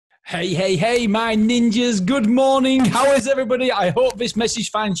Hey, hey, hey, my ninjas. Good morning. How is everybody? I hope this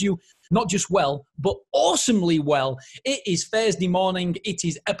message finds you not just well, but awesomely well. It is Thursday morning. It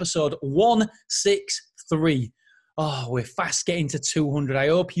is episode 163. Oh, we're fast getting to 200. I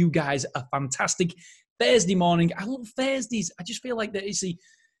hope you guys are fantastic. Thursday morning. I love Thursdays. I just feel like that it's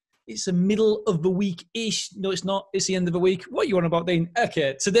the middle of the week-ish. No, it's not. It's the end of the week. What are you on about, Dean?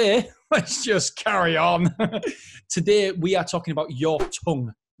 Okay, today, let's just carry on. Today, we are talking about your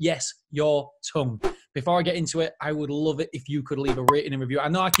tongue. Yes, your tongue. Before I get into it, I would love it if you could leave a rating and review. I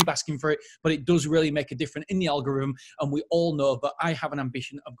know I keep asking for it, but it does really make a difference in the algorithm. And we all know that I have an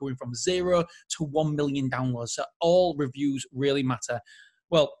ambition of going from 0 to 1 million downloads. So all reviews really matter.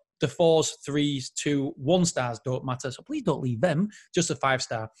 Well, the 4s, 3s, 2, 1 stars don't matter. So please don't leave them, just a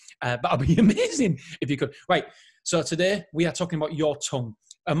 5-star. That'd be amazing if you could. Right. So today we are talking about your tongue.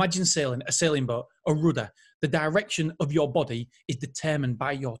 Imagine sailing a sailing boat, a rudder. The direction of your body is determined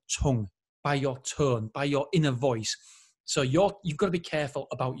by your tongue, by your tone, by your inner voice. So you've got to be careful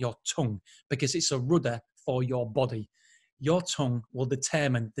about your tongue because it's a rudder for your body. Your tongue will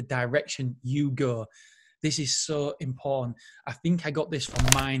determine the direction you go. This is so important. I think I got this from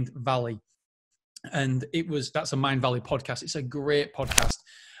Mind Valley, and that's a Mind Valley podcast. It's a great podcast,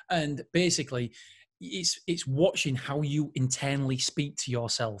 and basically, it's watching how you internally speak to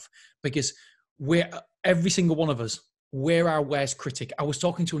yourself, because every single one of us, we're our worst critic. I was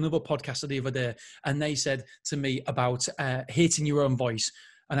talking to another podcaster the other day, and they said to me about hating your own voice,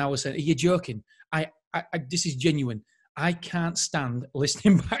 and I was saying, "Are you joking? This is genuine. I can't stand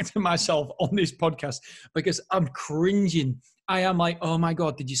listening back to myself on this podcast because I'm cringing. I am like, oh my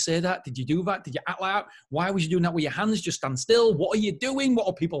God, did you say that? Did you do that? Did you act like that? Why was you doing that with your hands? Just stand still. What are you doing? What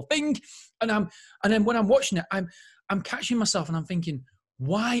do people think?" And then when I'm watching it, I'm catching myself and I'm thinking,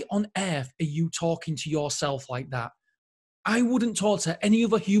 why on earth are you talking to yourself like that? I wouldn't talk to any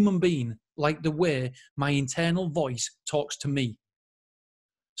other human being like the way my internal voice talks to me.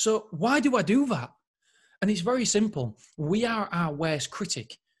 So why do I do that? And it's very simple. We are our worst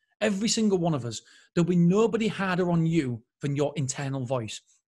critic. Every single one of us. There'll be nobody harder on you than your internal voice.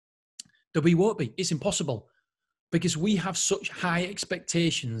 We won't be. It's impossible. Because we have such high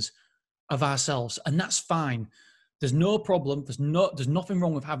expectations of ourselves. And that's fine. There's no problem. There's nothing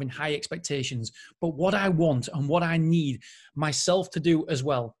wrong with having high expectations. But what I want and what I need myself to do as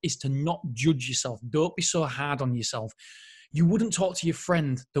well is to not judge yourself. Don't be so hard on yourself. You wouldn't talk to your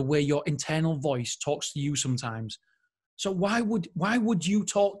friend the way your internal voice talks to you sometimes. So why would you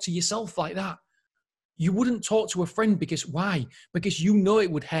talk to yourself like that? You wouldn't talk to a friend because why? Because you know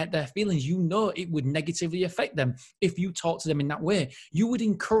it would hurt their feelings. You know it would negatively affect them if you talk to them in that way. You would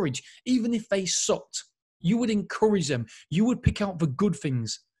encourage, even if they sucked, you would encourage them. You would pick out the good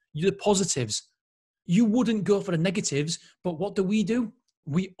things, the positives. You wouldn't go for the negatives, but what do?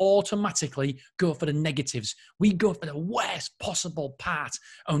 We automatically go for the negatives. We go for the worst possible part.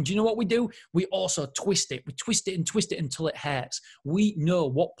 And do you know what we do? We also twist it. We twist it and twist it until it hurts. We know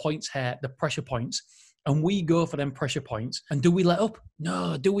what points hurt, the pressure points, and we go for them pressure points. And do we let up?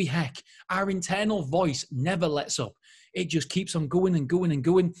 No, do we? Heck, our internal voice never lets up. It just keeps on going and going and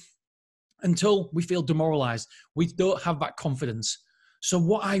going until we feel demoralized. We don't have that confidence. So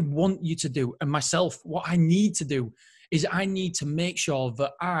what I want you to do, and myself, what I need to do, is I need to make sure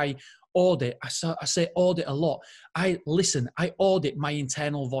that I audit. I say audit a lot. I listen. I audit my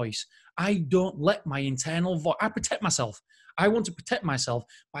internal voice. I don't let my internal voice. I protect myself. I want to protect myself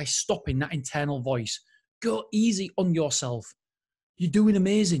by stopping that internal voice. Go easy on yourself. You're doing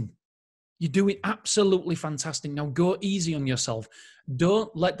amazing. You're doing absolutely fantastic. Now go easy on yourself.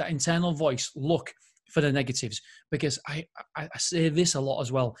 Don't let that internal voice look for the negatives, because I say this a lot as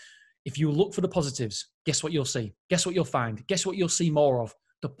well. If you look for the positives, guess what you'll see? Guess what you'll find? Guess what you'll see more of?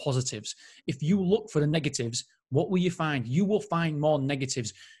 The positives. If you look for the negatives, what will you find? You will find more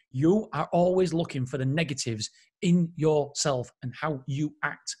negatives. You are always looking for the negatives in yourself and how you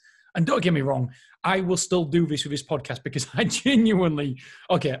act. And don't get me wrong, I will still do this with this podcast because I genuinely,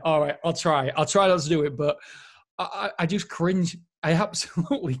 okay, all right, I'll try not to do it, but I just cringe. I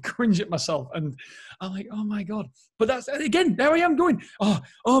absolutely cringe at myself. And I'm like, oh my God. But that's, again, there I am going,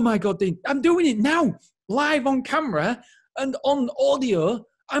 oh my God, Dean, I'm doing it now, live on camera and on audio.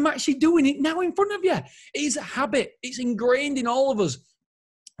 I'm actually doing it now in front of you. It is a habit. It's ingrained in all of us.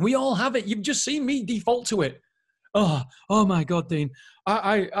 We all have it. You've just seen me default to it. Oh my God, Dean,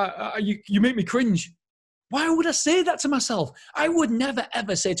 you make me cringe. Why would I say that to myself? I would never,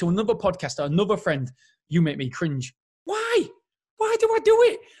 ever say to another podcaster, another friend, you make me cringe. Why? Why do I do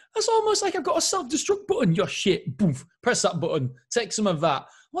it? That's almost like I've got a self-destruct button. You're shit. Boom. Press that button. Take some of that.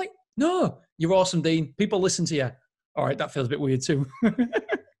 I'm like, no, you're awesome, Dean. People listen to you. All right, that feels a bit weird too.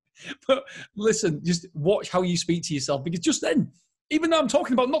 But listen, just watch how you speak to yourself, because just then, even though I'm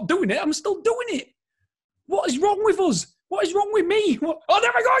talking about not doing it, I'm still doing it. What is wrong with us? What is wrong with me? Oh,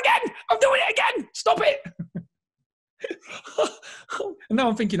 there I go again. I'm doing it again. Stop it. And now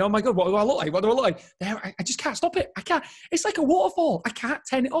I'm thinking, oh my God, what do I look like? What do I look like? There, I just can't stop it. I can't. It's like a waterfall. I can't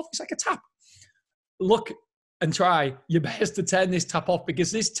turn it off. It's like a tap. Look and try your best to turn this tap off,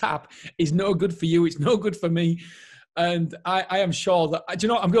 because this tap is no good for you. It's no good for me. And I am sure that, do you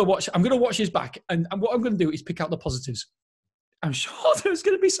know what? I'm going to watch this back. And what I'm going to do is pick out the positives. I'm sure there's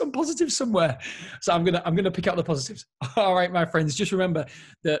going to be some positives somewhere. So I'm going to pick out the positives. All right, my friends, just remember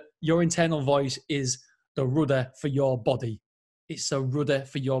that your internal voice is the rudder for your body. It's a rudder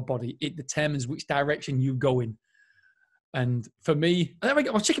for your body. It determines which direction you go in. And for me, there we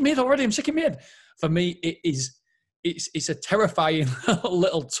go. I'm shaking my head already. I'm shaking my head. For me, it's a terrifying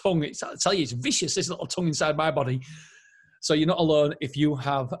little tongue. I tell you, it's vicious, this little tongue inside my body. So you're not alone if you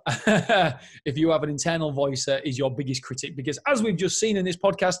have an internal voice that is your biggest critic, because as we've just seen in this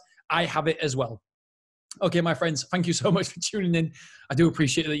podcast, I have it as well. Okay, my friends, thank you so much for tuning in. I do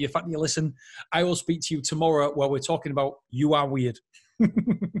appreciate the fact that you listen. I will speak to you tomorrow where we're talking about You Are Weird.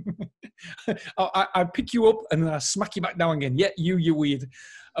 I pick you up and then I smack you back down again. Yeah, you're weird.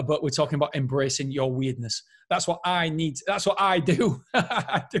 But we're talking about embracing your weirdness. That's what I need. That's what I do.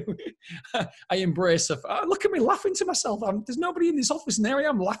 I do. I embrace it. Look at me laughing to myself. There's nobody in this office, and there I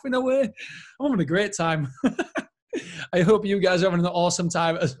am laughing away. I'm having a great time. I hope you guys are having an awesome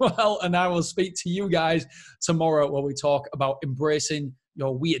time as well. And I will speak to you guys tomorrow where we talk about embracing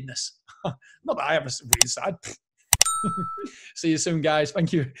your weirdness. Not that I have a weird side. See you soon, guys.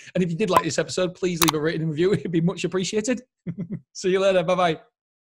 Thank you. And if you did like this episode, please leave a rating and review. It'd be much appreciated. See you later. Bye-bye.